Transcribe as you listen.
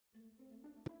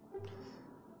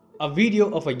A video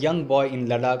of a young boy in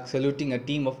Ladakh saluting a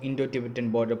team of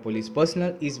Indo-Tibetan Border Police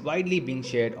personnel is widely being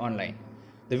shared online.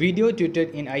 The video,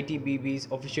 tweeted in ITBP's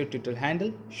official Twitter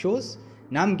handle, shows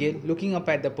Namgyal looking up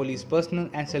at the police personnel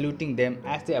and saluting them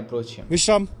as they approach him.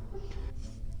 Vishram.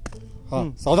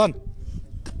 Saudhan.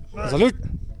 Salute.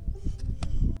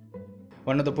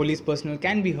 One of the police personnel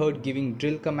can be heard giving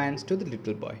drill commands to the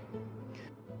little boy.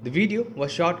 The video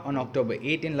was shot on October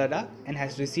 8 in Ladakh and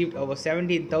has received over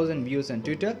 17,000 views on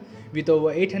Twitter with over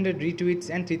 800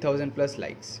 retweets and 3,000 plus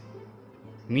likes.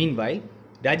 Meanwhile,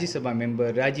 Rajya Sabha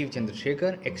member Rajiv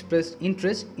Chandrasekhar expressed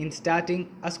interest in starting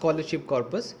a scholarship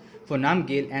corpus for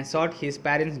Namgyal and sought his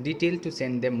parents' details to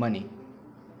send them money.